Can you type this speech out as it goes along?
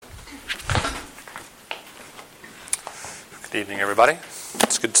Good evening, everybody.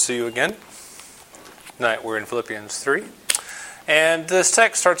 It's good to see you again. Tonight we're in Philippians 3. And this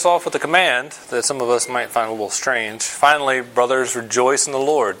text starts off with a command that some of us might find a little strange. Finally, brothers, rejoice in the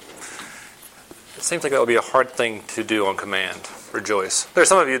Lord. It seems like that would be a hard thing to do on command. Rejoice. There are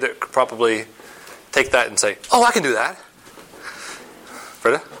some of you that could probably take that and say, oh, I can do that.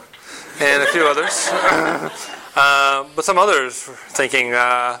 Britta? And a few others. But some others thinking,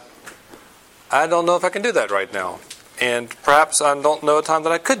 I don't know if I can do that right now. And perhaps I don't know a time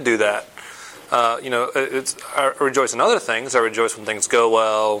that I could do that. I rejoice in other things. I rejoice when things go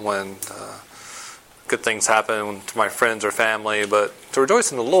well, when good things happen to my friends or family. But to rejoice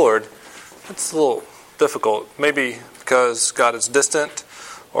in the Lord, it's a little difficult. Maybe because God is distant,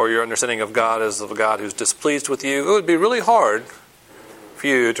 or your understanding of God is of a God who's displeased with you. It would be really hard for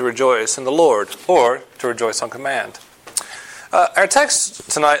you to rejoice in the Lord, or to rejoice on command. Our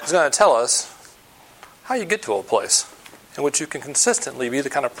text tonight is going to tell us how you get to a place in which you can consistently be the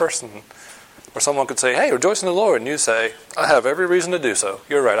kind of person where someone could say, hey, rejoice in the Lord, and you say, I have every reason to do so.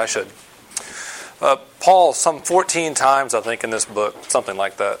 You're right, I should. Paul, some 14 times, I think, in this book, something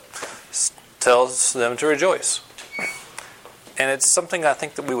like that, tells them to rejoice. And it's something I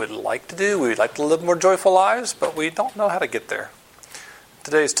think that we would like to do. We would like to live more joyful lives, but we don't know how to get there.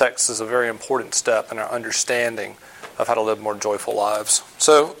 Today's text is a very important step in our understanding of how to live more joyful lives.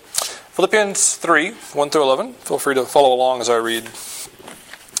 So, Philippians 3, 1 through 11. Feel free to follow along as I read.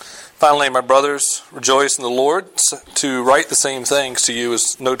 Finally, my brothers, rejoice in the Lord. To write the same things to you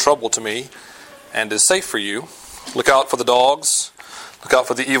is no trouble to me and is safe for you. Look out for the dogs. Look out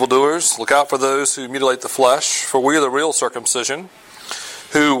for the evildoers. Look out for those who mutilate the flesh. For we are the real circumcision,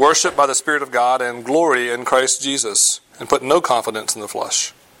 who worship by the Spirit of God and glory in Christ Jesus, and put no confidence in the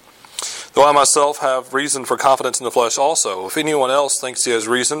flesh. Though I myself have reason for confidence in the flesh also. If anyone else thinks he has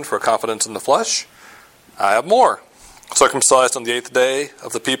reason for confidence in the flesh, I have more. Circumcised on the 8th day,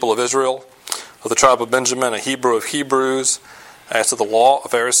 of the people of Israel, of the tribe of Benjamin, a Hebrew of Hebrews, as to the law, a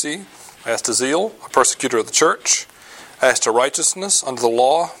Pharisee, as to zeal, a persecutor of the church, as to righteousness under the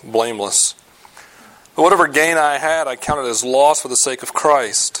law, blameless. But whatever gain I had, I counted as loss for the sake of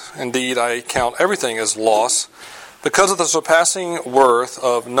Christ. Indeed, I count everything as loss, because of the surpassing worth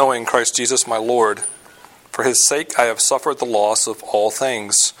of knowing Christ Jesus my Lord. For his sake I have suffered the loss of all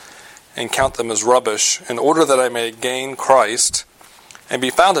things, and count them as rubbish, in order that I may gain Christ, and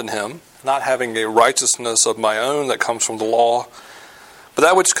be found in him, not having a righteousness of my own that comes from the law, but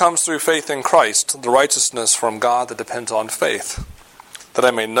that which comes through faith in Christ, the righteousness from God that depends on faith, that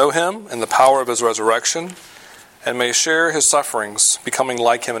I may know him in the power of his resurrection, and may share his sufferings, becoming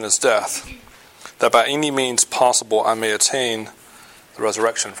like him in his death, that by any means possible I may attain the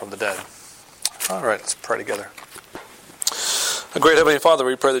resurrection from the dead. All right, let's pray together. Great Heavenly Father,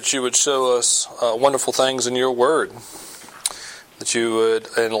 we pray that you would show us wonderful things in your word, that you would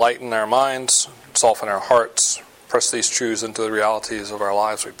enlighten our minds, soften our hearts, press these truths into the realities of our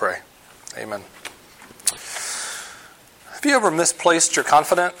lives, we pray. Amen. Have you ever misplaced your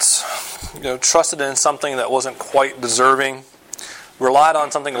confidence? Trusted in something that wasn't quite deserving? Relied on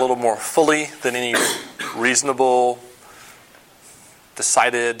something a little more fully than any reasonable,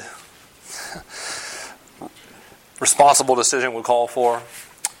 decided, responsible decision would call for?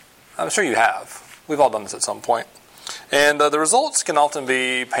 I'm sure you have. We've all done this at some point. And the results can often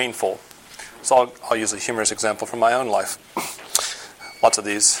be painful. So I'll use a humorous example from my own life. Lots of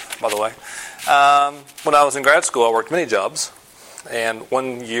these, by the way. When I was in grad school, I worked many jobs. And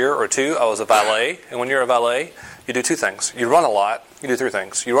 1 year or two, I was a valet. And when you're a valet, you do two things. You run a lot. You do three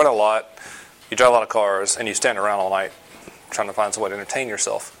things. You run a lot, you drive a lot of cars, and you stand around all night trying to find some way to entertain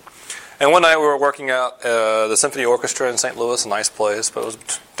yourself. And one night we were working out the Symphony Orchestra in St. Louis, a nice place, but it was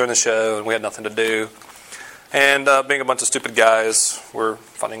during the show and we had nothing to do. And being a bunch of stupid guys, we're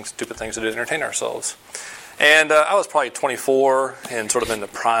finding stupid things to do to entertain ourselves. And I was probably 24 and sort of in the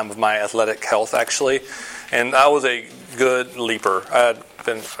prime of my athletic health, actually. And I was a good leaper. I had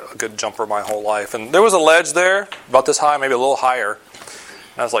been a good jumper my whole life. And there was a ledge there, about this high, maybe a little higher.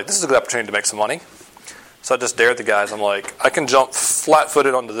 And I was like, this is a good opportunity to make some money. So I just dared the guys. I'm like, I can jump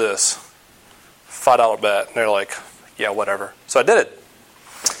flat-footed onto this. $5 bet. And they're like, yeah, whatever. So I did it.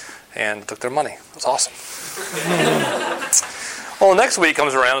 And took their money. It was awesome. Well, the next week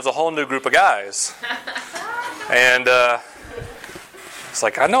comes around, there's a whole new group of guys. And it's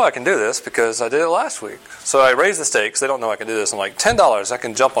like, I know I can do this because I did it last week. So I raise the stakes. They don't know I can do this. I'm like, $10, I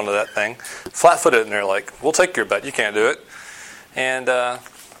can jump onto that thing. Flat-footed. And they're like, we'll take your bet. You can't do it. And a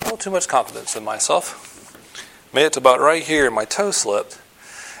little too much confidence in myself. Made it to about right here, and my toe slipped.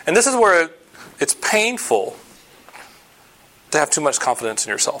 And this is where it's painful to have too much confidence in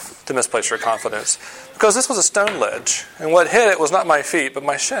yourself, to misplace your confidence. Because this was a stone ledge, and what hit it was not my feet, but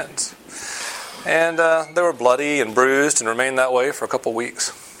my shins. And they were bloody and bruised and remained that way for a couple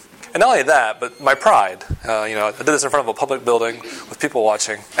weeks. And not only that, but my pride. I did this in front of a public building with people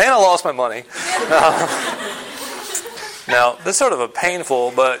watching, and I lost my money. Now, this is sort of a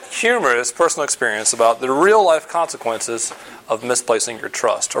painful but humorous personal experience about the real-life consequences of misplacing your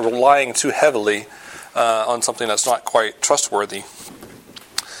trust or relying too heavily on something that's not quite trustworthy.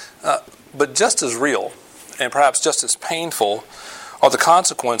 But just as real, and perhaps just as painful, are the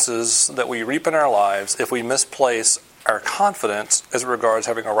consequences that we reap in our lives if we misplace our confidence as regards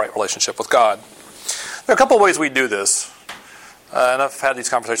having a right relationship with God. There are a couple of ways we do this. And I've had these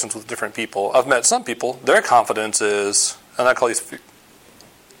conversations with different people. I've met some people, their confidence is, and I call these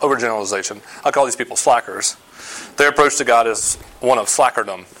overgeneralization, I call these people slackers. Their approach to God is one of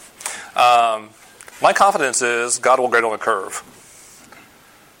slackerdom. My confidence is God will grade on a curve.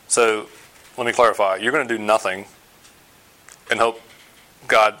 So, let me clarify. You're going to do nothing and hope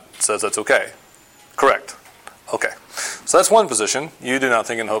God says that's okay. Correct. Okay. So that's one position. You do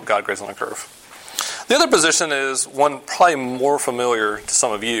nothing and hope God grades on a curve. The other position is one probably more familiar to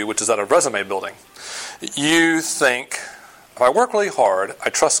some of you, which is that of resume building. You think, if I work really hard, I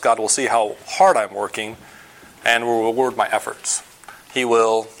trust God will see how hard I'm working and will reward my efforts. He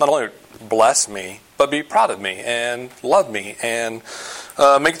will not only bless me, but be proud of me and love me and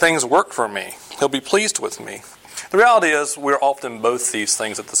make things work for me. He'll be pleased with me. The reality is we're often both these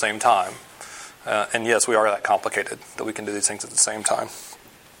things at the same time. And yes, we are that complicated that we can do these things at the same time.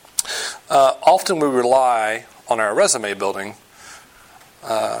 Often we rely on our resume building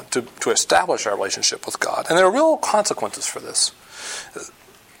to establish our relationship with God. And there are real consequences for this.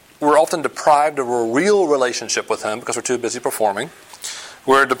 We're often deprived of a real relationship with Him because we're too busy performing.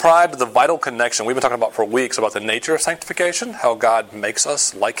 We're deprived of the vital connection. We've been talking about for weeks about the nature of sanctification, how God makes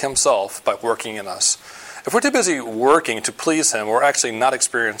us like Himself by working in us. If we're too busy working to please Him, we're actually not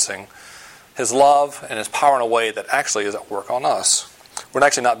experiencing His love and His power in a way that actually is at work on us. We're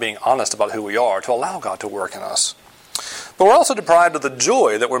actually not being honest about who we are to allow God to work in us. But we're also deprived of the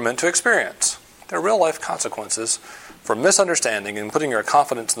joy that we're meant to experience. There are real-life consequences for misunderstanding and putting your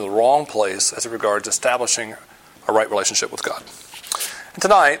confidence in the wrong place as it regards establishing a right relationship with God. And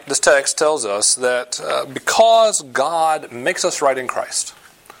tonight, this text tells us that because God makes us right in Christ,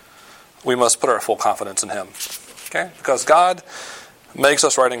 we must put our full confidence in Him. Okay? Because God makes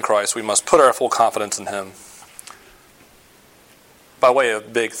us right in Christ, we must put our full confidence in Him. By way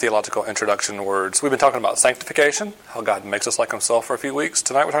of big theological introduction words, we've been talking about sanctification, how God makes us like Himself for a few weeks.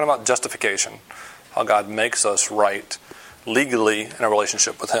 Tonight we're talking about justification, how God makes us right legally in a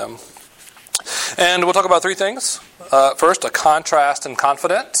relationship with Him. And we'll talk about three things. First, a contrast in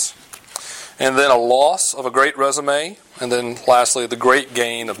confidence, and then a loss of a great resume, and then lastly, the great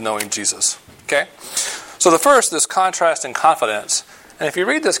gain of knowing Jesus. Okay? So the first, this contrast in confidence. And if you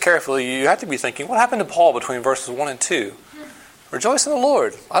read this carefully, you have to be thinking, what happened to Paul between verses 1 and 2? Rejoice in the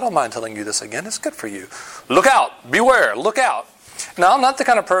Lord. I don't mind telling you this again. It's good for you. Look out. Beware. Look out. Now, I'm not the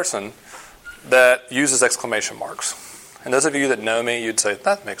kind of person that uses exclamation marks. And those of you that know me, you'd say,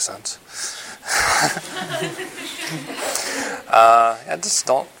 that makes sense. I just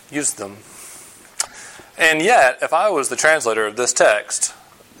don't use them. And yet, if I was the translator of this text,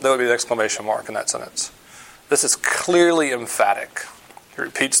 there would be an exclamation mark in that sentence. This is clearly emphatic. He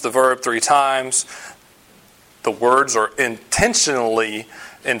repeats the verb 3 times. The words are intentionally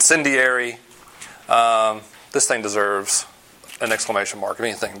incendiary. This thing deserves an exclamation mark, if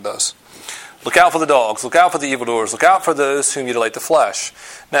anything does. Look out for the dogs. Look out for the evildoers. Look out for those who mutilate the flesh.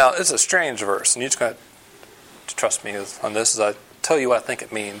 Now, it's a strange verse, and you just got to trust me on this as I tell you what I think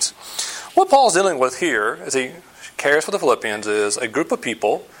it means. What Paul's dealing with here, as he cares for the Philippians, is a group of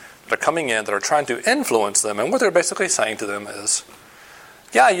people that are coming in that are trying to influence them, and what they're basically saying to them is,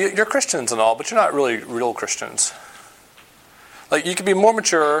 yeah, you're Christians and all, but you're not really real Christians. Like, you could be more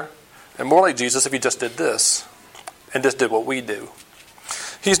mature and more like Jesus if you just did this and just did what we do.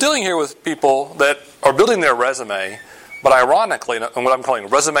 He's dealing here with people that are building their resume, but ironically, and what I'm calling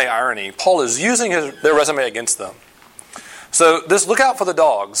resume irony, Paul is using their resume against them. So this look out for the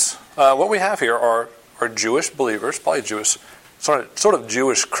dogs. What we have here are Jewish believers, probably Jewish, sort of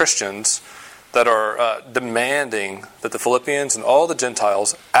Jewish Christians that are demanding that the Philippians and all the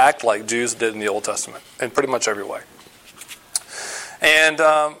Gentiles act like Jews did in the Old Testament in pretty much every way. And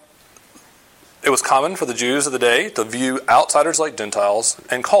it was common for the Jews of the day to view outsiders like Gentiles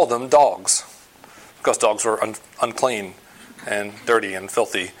and call them dogs, because dogs were unclean and dirty and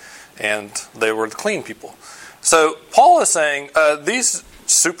filthy, and they were the clean people. So Paul is saying these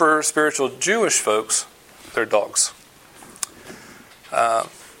super spiritual Jewish folks, they're dogs. In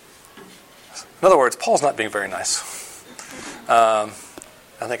other words, Paul's not being very nice. I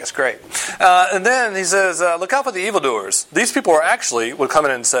think it's great. And then he says, look out for the evildoers. These people would come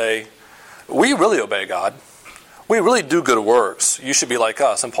in and say, we really obey God. We really do good works. You should be like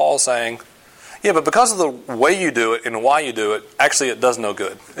us. And Paul's saying, yeah, but because of the way you do it and why you do it, actually it does no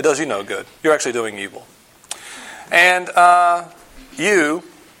good. It does you no good. You're actually doing evil. And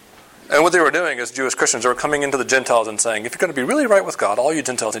and what they were doing as Jewish Christians, they were coming into the Gentiles and saying, if you're going to be really right with God, all you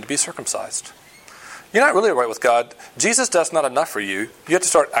Gentiles need to be circumcised. You're not really right with God. Jesus' death's not enough for you. You have to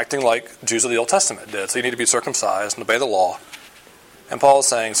start acting like Jews of the Old Testament did. So you need to be circumcised and obey the law. And Paul is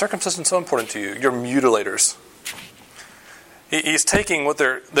saying, circumcision is so important to you. You're mutilators. He's taking what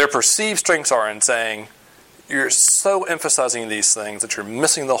their perceived strengths are and saying, you're so emphasizing these things that you're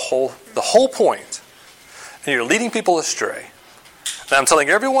missing the whole point. And you're leading people astray. And I'm telling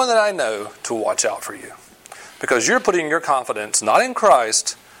everyone that I know to watch out for you. Because you're putting your confidence not in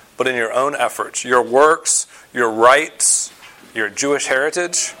Christ, but in your own efforts, your works, your rights, your Jewish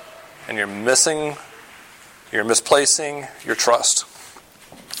heritage, and you're misplacing your trust.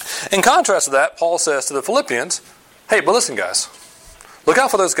 In contrast to that, Paul says to the Philippians, hey, but listen, guys. Look out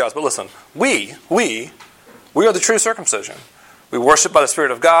for those guys, but listen. We are the true circumcision. We worship by the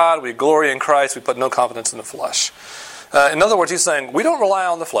Spirit of God. We glory in Christ. We put no confidence in the flesh. In other words, he's saying, we don't rely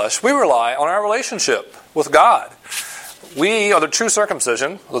on the flesh. We rely on our relationship with God. We are the true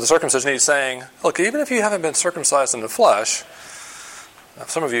circumcision. Well, the circumcision, he's saying, look, even if you haven't been circumcised in the flesh,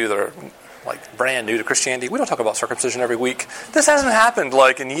 some of you that are like brand new to Christianity, we don't talk about circumcision every week. This hasn't happened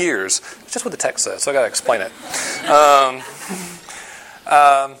like in years. It's just what the text says, so I got to explain it.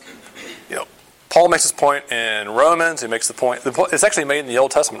 Paul makes this point in Romans. He makes the point. It's actually made in the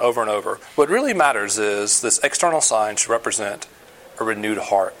Old Testament over and over. What really matters is this external sign should represent a renewed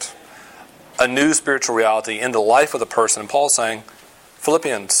heart, a new spiritual reality in the life of the person. And Paul's saying,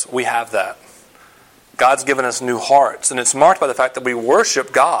 Philippians, we have that. God's given us new hearts, and it's marked by the fact that we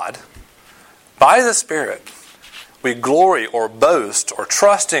worship God by the Spirit. We glory or boast or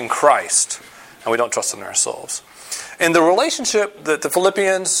trust in Christ, and we don't trust in ourselves. And the relationship that the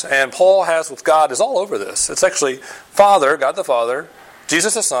Philippians and Paul has with God is all over this. It's actually Father, God the Father,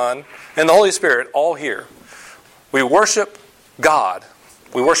 Jesus the Son, and the Holy Spirit all here. We worship God.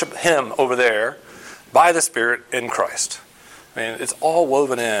 We worship Him over there by the Spirit in Christ. I mean, it's all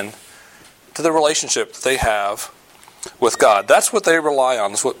woven in to the relationship that they have with God. That's what they rely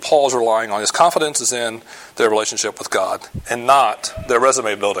on. That's what Paul's relying on. His confidence is in their relationship with God and not their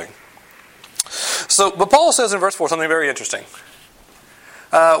resume building. But Paul says in verse 4 something very interesting.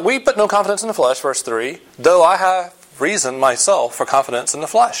 We put no confidence in the flesh, verse 3, though I have reason myself for confidence in the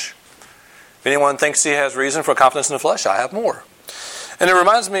flesh. If anyone thinks he has reason for confidence in the flesh, I have more. And it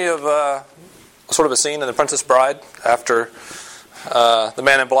reminds me of sort of a scene in The Princess Bride after the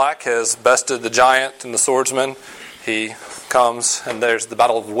man in black has bested the giant and the swordsman. He comes and there's the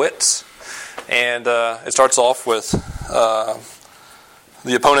battle of wits. And it starts off with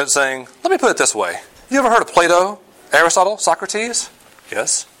the opponent saying, let me put it this way. You ever heard of Plato, Aristotle, Socrates?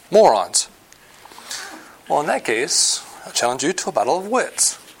 Yes. Morons. Well, in that case, I challenge you to a battle of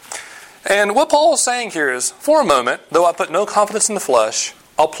wits. And what Paul is saying here is, for a moment, though I put no confidence in the flesh,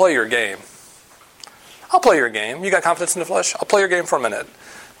 I'll play your game. I'll play your game. You got confidence in the flesh? I'll play your game for a minute.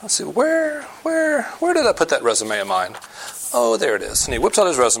 Let's see, where did I put that resume of mine? Oh, there it is. And he whips out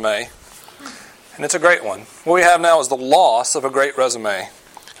his resume, and it's a great one. What we have now is the loss of a great resume.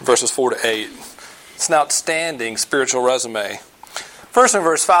 Verses 4 to 8. It's an outstanding spiritual resume. First in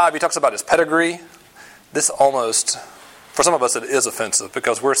verse 5, he talks about his pedigree. This almost, for some of us, it is offensive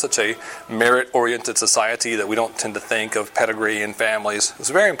because we're such a merit-oriented society that we don't tend to think of pedigree and families.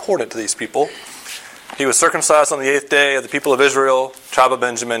 It's very important to these people. He was circumcised on the 8th day of the people of Israel, tribe of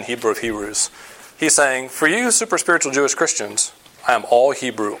Benjamin, Hebrew of Hebrews. He's saying, for you super spiritual Jewish Christians, I am all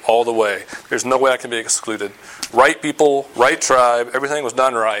Hebrew all the way. There's no way I can be excluded. Right people, right tribe, everything was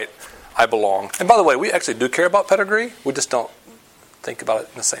done right. I belong. And by the way, we actually do care about pedigree. We just don't think about it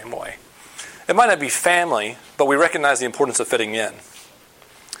in the same way. It might not be family, but we recognize the importance of fitting in.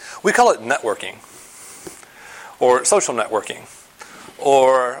 We call it networking, or social networking,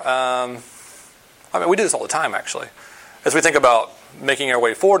 or, we do this all the time, actually. As we think about making our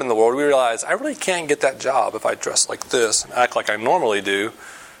way forward in the world, we realize I really can't get that job if I dress like this and act like I normally do.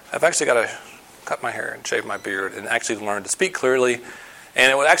 I've actually got to cut my hair and shave my beard and actually learn to speak clearly.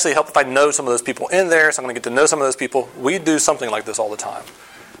 And it would actually help if I know some of those people in there, so I'm going to get to know some of those people. We do something like this all the time.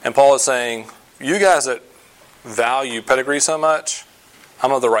 And Paul is saying, you guys that value pedigree so much,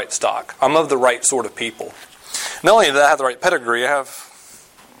 I'm of the right stock. I'm of the right sort of people. Not only do I have the right pedigree, I have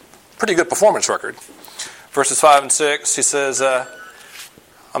a pretty good performance record. Verses 5 and 6, he says,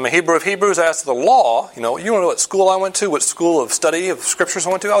 I'm a Hebrew of Hebrews. I asked the law, you want to know what school I went to, what school of study of scriptures I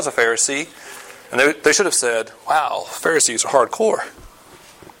went to? I was a Pharisee. And they should have said, wow, Pharisees are hardcore.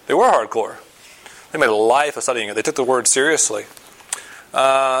 They were hardcore. They made a life of studying it. They took the word seriously.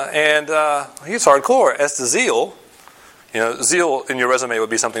 And he's hardcore. As to zeal, zeal in your resume would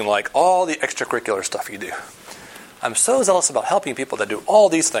be something like all the extracurricular stuff you do. I'm so zealous about helping people that do all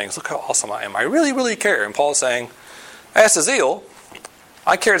these things. Look how awesome I am. I really, really care. And Paul is saying, as to zeal,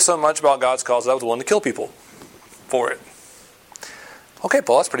 I cared so much about God's cause that I was willing to kill people for it. Okay,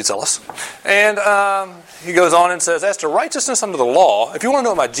 Paul, that's pretty zealous. And he goes on and says, as to righteousness under the law, if you want to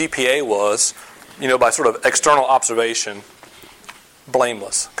know what my GPA was, by sort of external observation,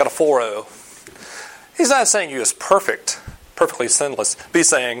 blameless. Got a 4.0. He's not saying you is perfect, perfectly sinless. But he's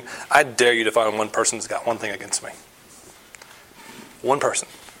saying, I dare you to find one person who's got one thing against me. One person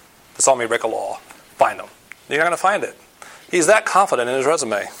that saw me break a law. Find them. You're not going to find it. He's that confident in his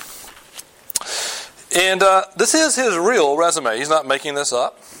resume. And this is his real resume. He's not making this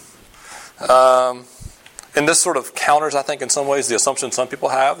up. And this sort of counters, I think, in some ways, the assumption some people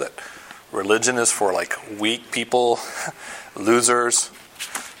have that religion is for weak people, losers.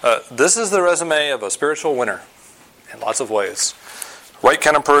 This is the resume of a spiritual winner in lots of ways. Right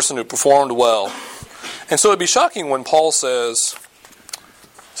kind of person who performed well. And so it'd be shocking when Paul says,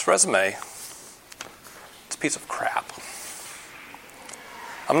 this resume, it's a piece of crap.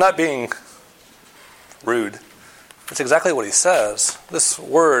 I'm not being rude. It's exactly what he says. This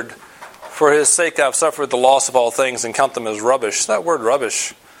word, for his sake I've suffered the loss of all things and count them as rubbish. That word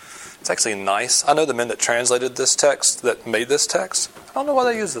rubbish, it's actually nice. I know the men that translated this text, that made this text. I don't know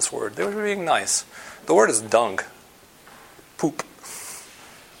why they use this word. They were being nice. The word is dung. Poop.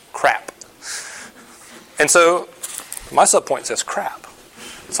 Crap. And so, my subpoint says crap.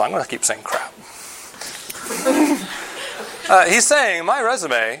 So I'm going to keep saying crap. He's saying, my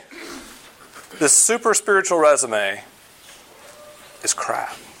resume, this super spiritual resume, is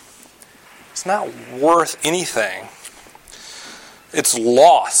crap. It's not worth anything. It's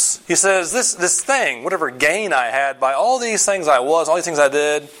loss. He says, this thing, whatever gain I had by all these things I was, all these things I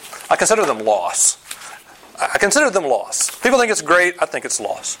did, I consider them loss. I consider them loss. People think it's great, I think it's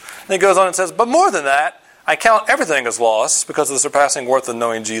loss. And he goes on and says, but more than that, I count everything as loss because of the surpassing worth of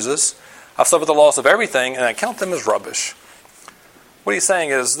knowing Jesus. I've suffered the loss of everything, and I count them as rubbish. What he's saying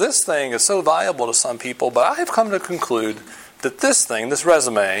is, this thing is so valuable to some people, but I have come to conclude that this thing, this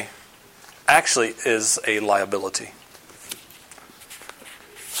resume, actually is a liability.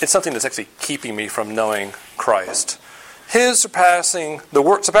 It's something that's actually keeping me from knowing Christ. His surpassing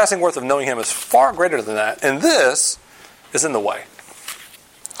worth of knowing Him is far greater than that, and this is in the way.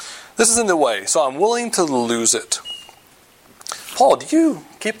 This is in the way, so I'm willing to lose it. Paul, do you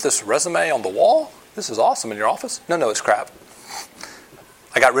keep this resume on the wall? This is awesome in your office. No, it's crap.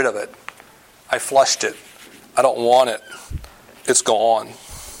 I got rid of it. I flushed it. I don't want it. It's gone.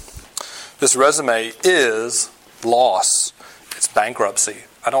 This resume is loss. It's bankruptcy.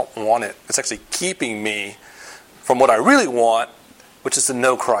 I don't want it. It's actually keeping me from what I really want, which is to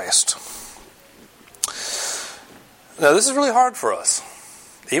know Christ. Now, this is really hard for us.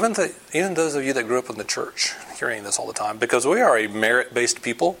 Even those of you that grew up in the church, hearing this all the time, because we are a merit-based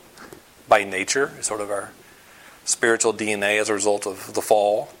people by nature. It's sort of our spiritual DNA as a result of the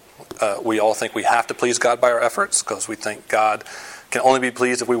fall. We all think we have to please God by our efforts because we think God can only be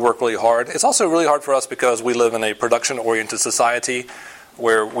pleased if we work really hard. It's also really hard for us because we live in a production-oriented society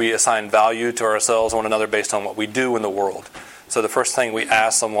where we assign value to ourselves and one another based on what we do in the world. So the first thing we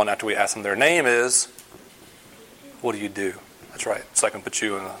ask someone after we ask them their name is, what do you do? That's right. So I can put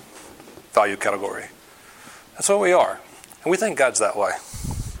you in a value category. That's what we are. And we think God's that way.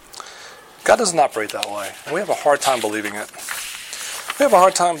 God doesn't operate that way. And we have a hard time believing it. We have a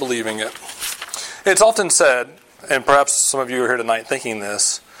hard time believing it. It's often said, and perhaps some of you are here tonight thinking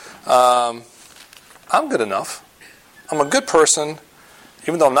this, I'm good enough. I'm a good person,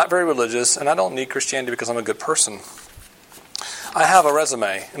 even though I'm not very religious, and I don't need Christianity because I'm a good person. I have a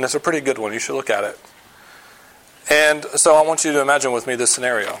resume, and it's a pretty good one. You should look at it. And so I want you to imagine with me this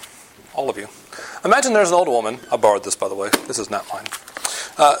scenario. All of you. Imagine there's an old woman. I borrowed this, by the way. This is not mine.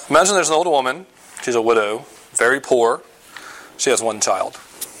 Imagine there's an old woman. She's a widow, very poor. She has one child.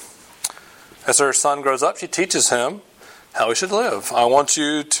 As her son grows up, she teaches him how he should live. I want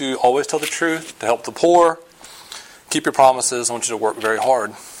you to always tell the truth, to help the poor, keep your promises. I want you to work very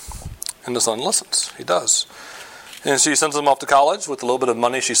hard. And the son listens. He does. And she sends him off to college with a little bit of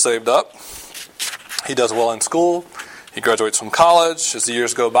money she saved up. He does well in school. He graduates from college. As the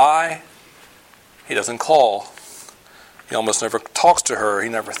years go by, he doesn't call. He almost never talks to her. He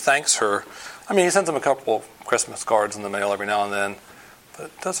never thanks her. I mean, he sends him a couple of Christmas cards in the mail every now and then.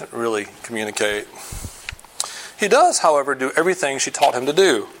 It doesn't really communicate. He does, however, do everything she taught him to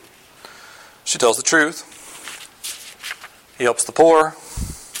do. She tells the truth. He helps the poor.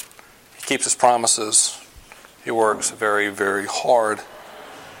 He keeps his promises. He works very, very hard.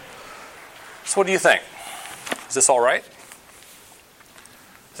 So what do you think? Is this all right?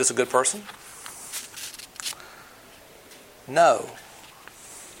 Is this a good person? No.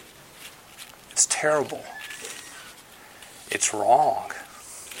 It's terrible. It's wrong.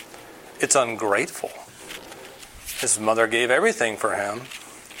 It's ungrateful. His mother gave everything for him.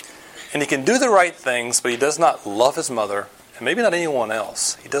 And he can do the right things, but he does not love his mother, and maybe not anyone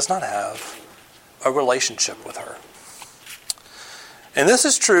else. He does not have a relationship with her. And this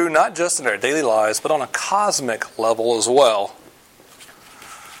is true not just in our daily lives, but on a cosmic level as well.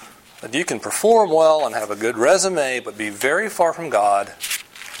 That you can perform well and have a good resume, but be very far from God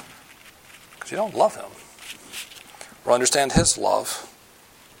because you don't love Him or understand His love.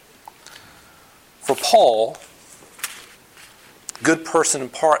 For Paul, good person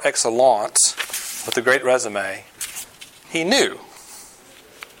par excellence with a great resume, he knew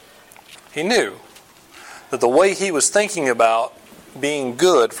that the way he was thinking about being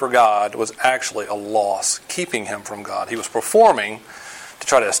good for God was actually a loss, keeping him from God. He was performing to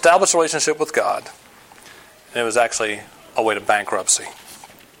try to establish a relationship with God, and it was actually a way to bankruptcy.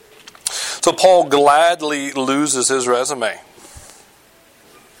 So Paul gladly loses his resume.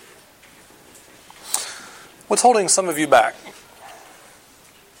 What's holding some of you back?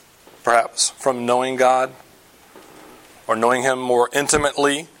 Perhaps from knowing God, or knowing Him more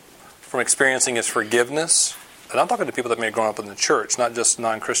intimately, from experiencing His forgiveness. And I'm talking to people that may have grown up in the church, not just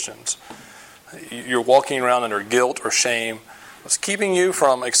non-Christians. You're walking around under guilt or shame. What's keeping you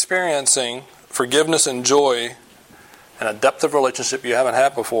from experiencing forgiveness and joy and a depth of relationship you haven't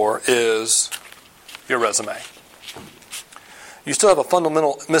had before is your resume. You still have a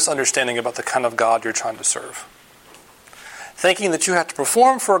fundamental misunderstanding about the kind of God you're trying to serve. Thinking that you have to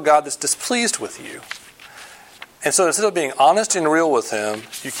perform for a God that's displeased with you. And so instead of being honest and real with Him,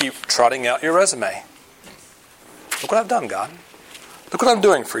 you keep trotting out your resume. Look what I've done, God. Look what I'm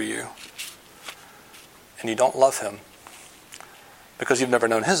doing for you. And you don't love Him because you've never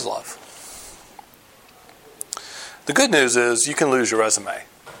known His love. The good news is you can lose your resume.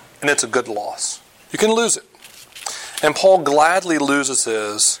 And it's a good loss. You can lose it. And Paul gladly loses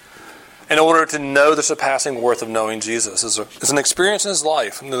his in order to know the surpassing worth of knowing Jesus. It's an experience in his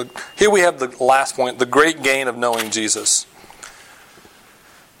life. And here we have the last point, the great gain of knowing Jesus.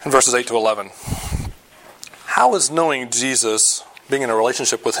 In verses 8 to 11. How is knowing Jesus, being in a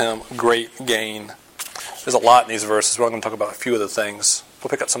relationship with Him, great gain? There's a lot in these verses. We're going to talk about a few of the things. We'll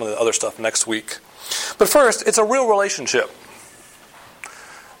pick up some of the other stuff next week. But first, it's a real relationship.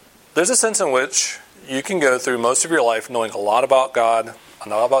 There's a sense in which you can go through most of your life knowing a lot about God, a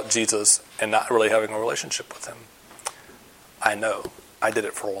lot about Jesus, and not really having a relationship with Him. I know. I did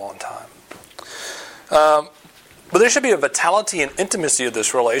it for a long time. But there should be a vitality and intimacy of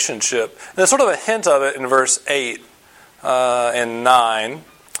this relationship. And there's sort of a hint of it in verse 8 and 9.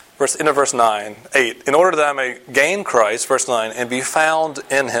 End of verse 9, 8. In order that I may gain Christ, verse 9, and be found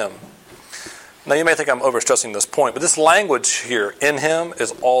in Him. Now you may think I'm overstressing this point, but this language here, in Him,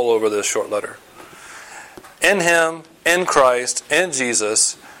 is all over this short letter. In Him, in Christ, in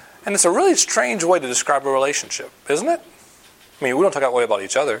Jesus. And it's a really strange way to describe a relationship, isn't it? I mean, we don't talk that way about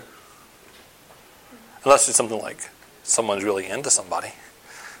each other. Unless it's something like someone's really into somebody.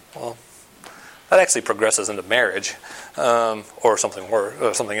 Well, that actually progresses into marriage, or something worse,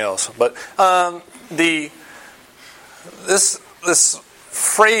 or something else. But this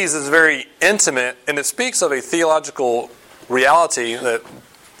phrase is very intimate, and it speaks of a theological reality that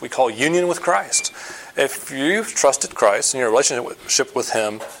we call union with Christ. If you've trusted Christ and you're in a relationship with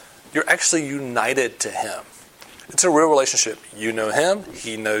Him, you're actually united to Him. It's a real relationship. You know Him,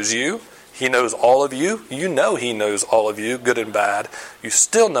 He knows you. He knows all of you. You know He knows all of you, good and bad. You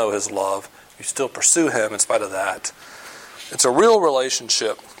still know His love. You still pursue Him in spite of that. It's a real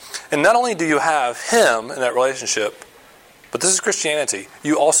relationship. And not only do you have Him in that relationship, but this is Christianity.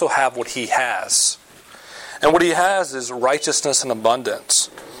 You also have what He has. And what He has is righteousness and abundance.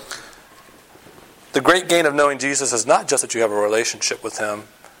 The great gain of knowing Jesus is not just that you have a relationship with Him,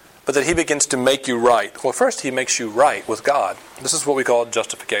 but that He begins to make you right. Well, first He makes you right with God. This is what we call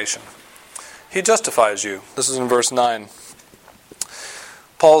justification. He justifies you. This is in verse 9.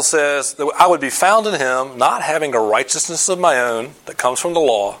 Paul says that I would be found in Him, not having a righteousness of my own that comes from the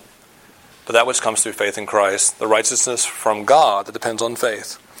law, but that which comes through faith in Christ, the righteousness from God that depends on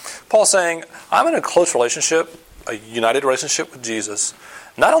faith. Paul's saying, I'm in a close relationship, a united relationship with Jesus,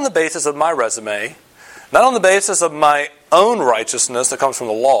 not on the basis of my resume, Not on the basis of my own righteousness that comes from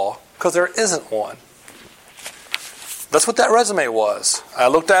the law, because there isn't one. That's what that resume was. I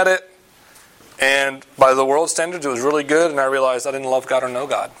looked at it, and by the world standards, it was really good, and I realized I didn't love God or know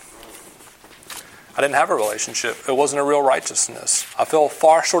God. I didn't have a relationship. It wasn't a real righteousness. I fell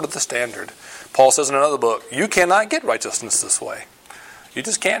far short of the standard. Paul says in another book, you cannot get righteousness this way. You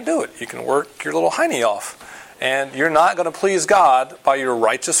just can't do it. You can work your little hiney off. And you're not going to please God by your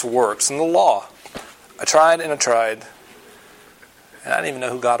righteous works in the law. I tried, and I didn't even know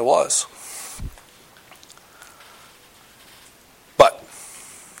who God was. But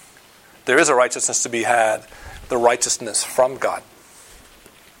there is a righteousness to be had, the righteousness from God.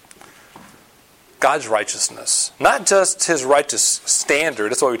 God's righteousness. Not just His righteous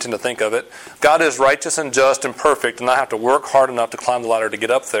standard. That's why we tend to think of it. God is righteous and just and perfect, and I have to work hard enough to climb the ladder to get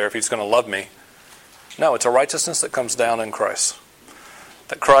up there if He's going to love me. No, it's a righteousness that comes down in Christ.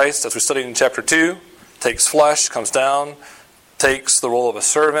 That Christ, as we studied in chapter 2, takes flesh, comes down, takes the role of a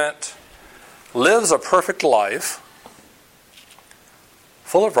servant, lives a perfect life,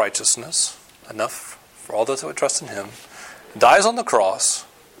 full of righteousness, enough for all those that would trust in Him, dies on the cross,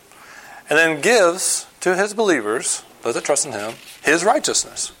 and then gives to His believers, those that trust in Him, His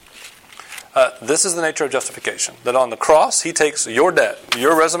righteousness. This is the nature of justification. That on the cross, He takes your debt.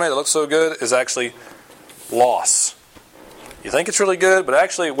 Your resume that looks so good is actually loss. You think it's really good, but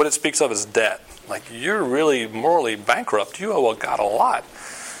actually what it speaks of is debt. Like, you're really morally bankrupt. You owe God a lot.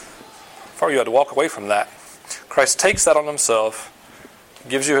 Before you had to walk away from that. Christ takes that on Himself,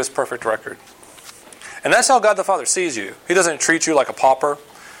 gives you His perfect record. And that's how God the Father sees you. He doesn't treat you like a pauper.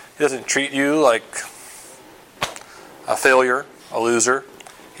 He doesn't treat you like a failure, a loser.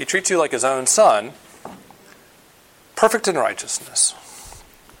 He treats you like His own Son, perfect in righteousness.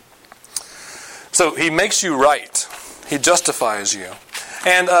 So He makes you right. He justifies you.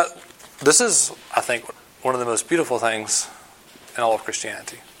 And this is, I think, one of the most beautiful things in all of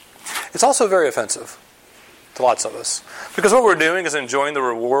Christianity. It's also very offensive to lots of us. Because what we're doing is enjoying the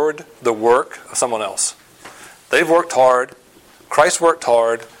reward, the work of someone else. They've worked hard. Christ worked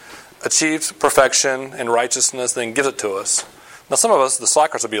hard, achieved perfection and righteousness, then gives it to us. Now some of us, the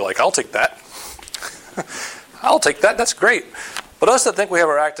slackers, will be like, I'll take that. I'll take that. That's great. But us that think we have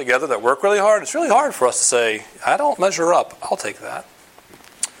our act together, that work really hard, it's really hard for us to say, I don't measure up. I'll take that.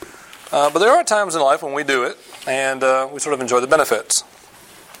 But there are times in life when we do it, and we sort of enjoy the benefits.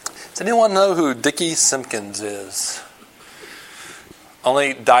 Does anyone know who Dickie Simpkins is?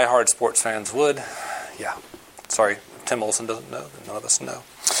 Only diehard sports fans would. Yeah. Sorry, Tim Olson doesn't know. None of us know.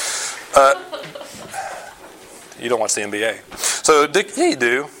 You don't watch the NBA. So, yeah, you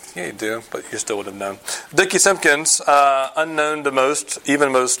do. Yeah, you do, but you still would have known. Dickie Simpkins, unknown to most,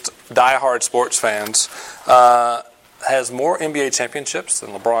 even most diehard sports fans, has more NBA championships than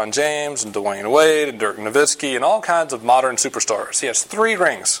LeBron James and Dwayne Wade and Dirk Nowitzki and all kinds of modern superstars. He has 3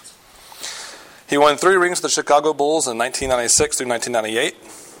 rings. He won 3 rings with the Chicago Bulls in 1996 through 1998.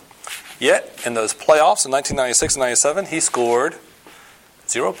 Yet, in those playoffs in 1996 and 97, he scored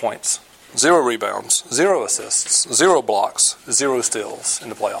 0 points, 0 rebounds, 0 assists, 0 blocks, 0 steals in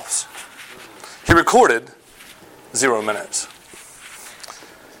the playoffs. He recorded 0 minutes.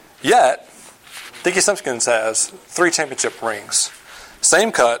 Yet, Dickie Simpkins has 3 championship rings.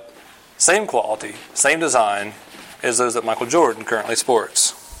 Same cut, same quality, same design as those that Michael Jordan currently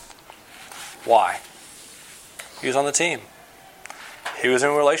sports. Why? He was on the team. He was in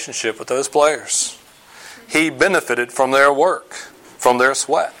a relationship with those players. He benefited from their work, from their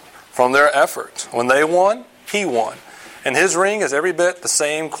sweat, from their effort. When they won, he won. And his ring is every bit the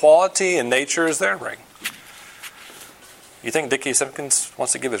same quality and nature as their ring. You think Dickie Simpkins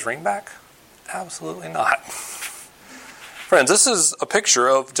wants to give his ring back? Absolutely not. Friends, this is a picture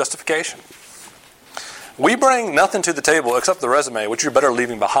of justification. We bring nothing to the table except the resume, which you're better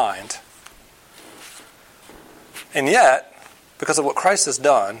leaving behind. And yet, because of what Christ has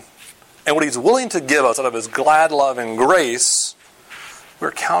done, and what He's willing to give us out of His glad love and grace,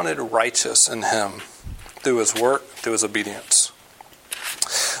 we're counted righteous in Him through His work, through His obedience.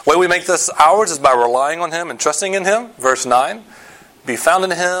 The way we make this ours is by relying on Him and trusting in Him. Verse 9, be found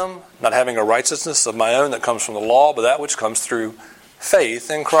in Him, not having a righteousness of my own that comes from the law, but that which comes through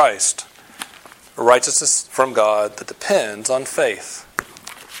faith in Christ. A righteousness from God that depends on faith.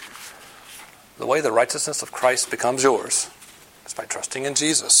 The way the righteousness of Christ becomes yours is by trusting in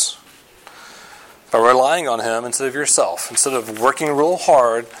Jesus. By relying on Him instead of yourself. Instead of working real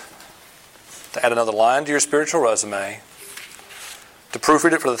hard to add another line to your spiritual resume, to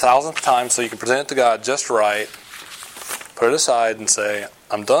proofread it for the 1,000th time so you can present it to God just right, put it aside and say,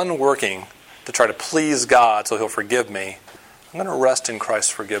 I'm done working to try to please God so He'll forgive me. I'm going to rest in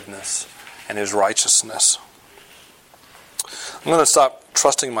Christ's forgiveness and His righteousness. I'm going to stop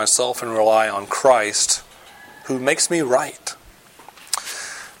trusting myself and rely on Christ, who makes me right.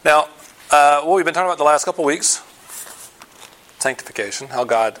 Now, what we've been talking about the last couple of weeks, sanctification, how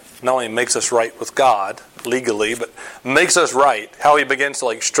God not only makes us right with God legally, but makes us right, how He begins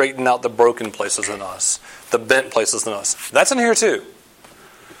to straighten out the broken places in us, the bent places in us. That's in here too.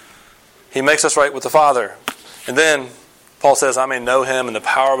 He makes us right with the Father. And then Paul says, I may know Him and the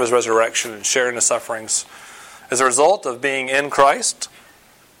power of His resurrection and share in His sufferings. As a result of being in Christ,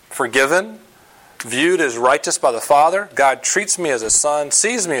 forgiven, viewed as righteous by the Father, God treats me as His Son,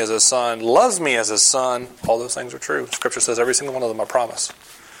 sees me as His Son, loves me as His Son. All those things are true. Scripture says every single one of them I promise.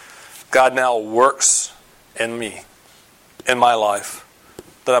 God now works in me, in my life,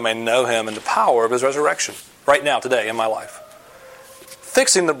 that I may know Him and the power of His resurrection. Right now, today, in my life.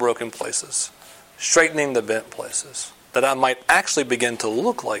 Fixing the broken places, straightening the bent places, that I might actually begin to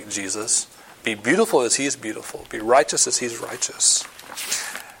look like Jesus, be beautiful as He is beautiful, be righteous as He is righteous.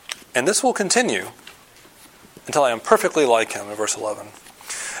 And this will continue until I am perfectly like Him, in verse 11.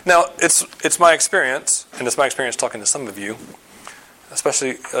 Now, it's my experience, and it's my experience talking to some of you,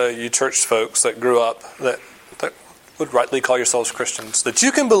 especially you church folks that grew up, that would rightly call yourselves Christians, that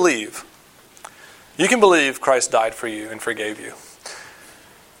you can believe Christ died for you and forgave you.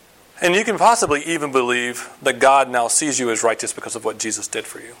 And you can possibly even believe that God now sees you as righteous because of what Jesus did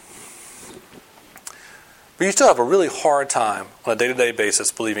for you. But you still have a really hard time on a day-to-day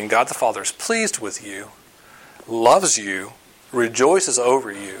basis believing God the Father is pleased with you, loves you, rejoices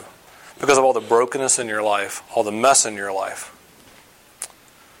over you because of all the brokenness in your life, all the mess in your life.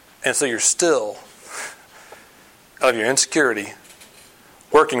 And so you're still, out of your insecurity,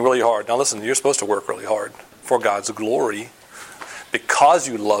 working really hard. Now listen, you're supposed to work really hard for God's glory because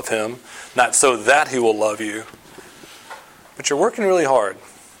you love Him, not so that He will love you. But you're working really hard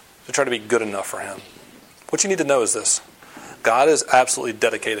to try to be good enough for Him. What you need to know is this. God is absolutely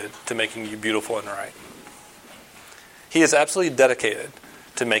dedicated to making you beautiful and right. He is absolutely dedicated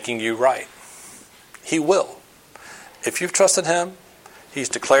to making you right. He will. If you've trusted Him, He's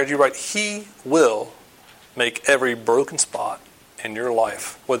declared you right. He will make every broken spot in your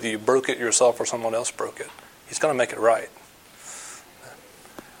life, whether you broke it yourself or someone else broke it. He's going to make it right.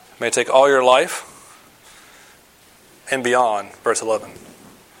 It may take all your life and beyond, verse 11. It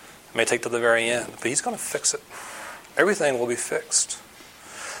may take to the very end, but He's going to fix it. Everything will be fixed.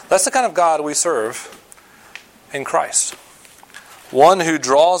 That's the kind of God we serve in Christ. One who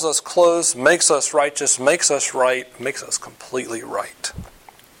draws us close, makes us righteous, makes us right, makes us completely right.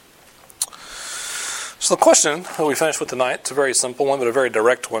 So the question that we finish with tonight, it's a very simple one, but a very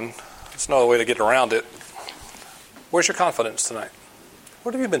direct one. There's no way to get around it. Where's your confidence tonight?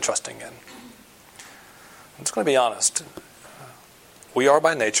 What have you been trusting in? I'm just going to be honest. We are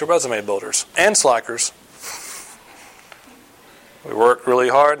by nature resume builders and slackers. We work really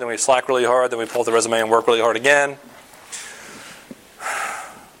hard, then we slack really hard, then we pull up the resume and work really hard again.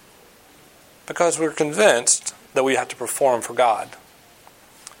 Because we're convinced that we have to perform for God.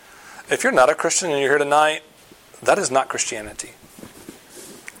 If you're not a Christian and you're here tonight, that is not Christianity.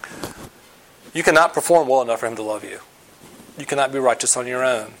 You cannot perform well enough for Him to love you. You cannot be righteous on your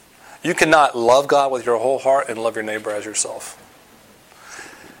own. You cannot love God with your whole heart and love your neighbor as yourself.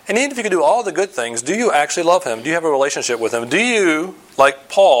 And even if you can do all the good things, do you actually love Him? Do you have a relationship with Him? Do you, like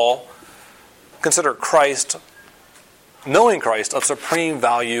Paul, consider Christ, knowing Christ, of supreme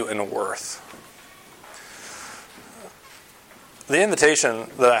value and worth? The invitation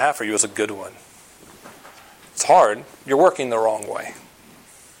that I have for you is a good one. It's hard. You're working the wrong way.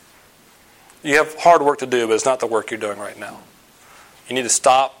 You have hard work to do, but it's not the work you're doing right now. You need to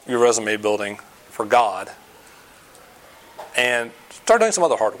stop your resume building for God and start doing some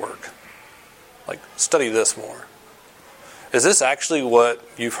other hard work. Like study this more. Is this actually what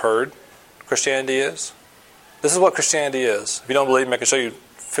you've heard Christianity is? This is what Christianity is. If you don't believe me, I can show you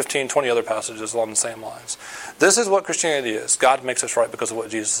 15, 20 other passages along the same lines. This is what Christianity is. God makes us right because of what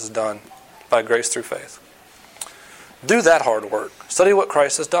Jesus has done by grace through faith. Do that hard work. Study what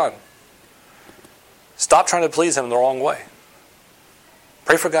Christ has done. Stop trying to please Him the wrong way.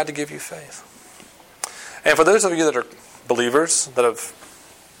 Pray for God to give you faith. And for those of you that are believers, that have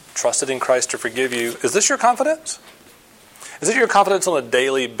trusted in Christ to forgive you, is this your confidence? Is it your confidence on a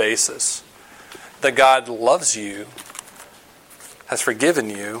daily basis that God loves you, has forgiven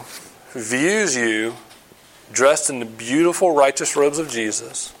you, views you dressed in the beautiful righteous robes of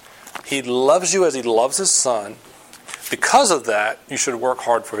Jesus? He loves you as He loves His Son. Because of that, you should work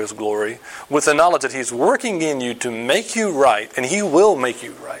hard for His glory with the knowledge that He's working in you to make you right, and He will make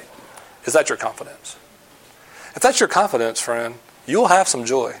you right. Is that your confidence? If that's your confidence, friend, you'll have some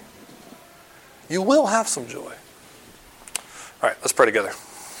joy. You will have some joy. All right, let's pray together.